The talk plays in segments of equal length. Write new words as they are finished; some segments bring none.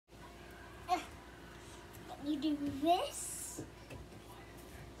You do this.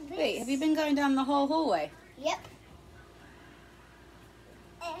 Wait, have you been going down the whole hallway? Yep.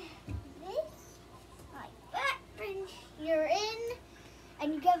 This, like that, and you're in,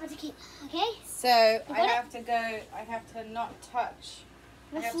 and you go for tequila, okay? So I have to not touch.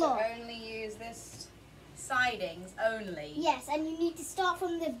 The I have floor. to only use this sidings only. Yes, and you need to start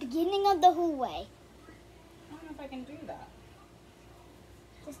from the beginning of the hallway. I don't know if I can do that.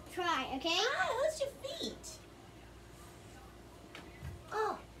 Just try, okay? Ah, that's your feet.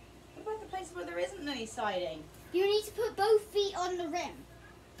 Oh, what about the place where there isn't any siding? You need to put both feet on the rim,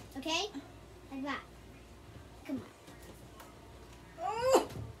 okay? Like that. Come on.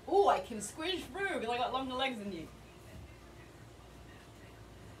 Oh, I can squish through because I got longer legs than you.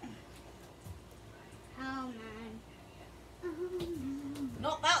 Oh, man.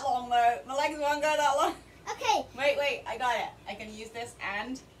 Not that long though. My legs won't go that long. Okay. Wait, I got it. I can use this,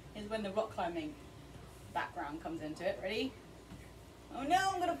 and here's when the rock climbing background comes into it. Ready? Oh no,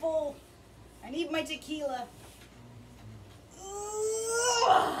 I'm gonna fall. I need my tequila.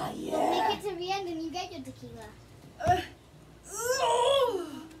 Yeah. Well, make it to the end and you get your tequila.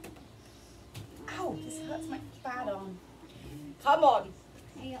 Ow, this hurts my bad arm. Come on.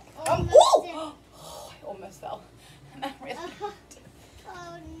 You're Come. almost in. Oh, I almost fell. That really hurt.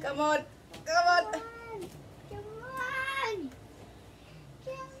 Oh, no. Come on. Come on. Come on.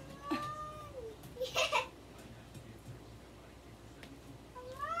 Come on. Yeah. Come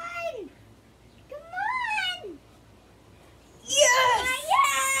on. Come on. Yes!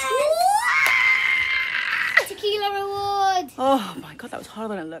 Tequila reward. Oh my god, that was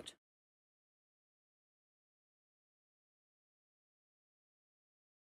harder than it looked.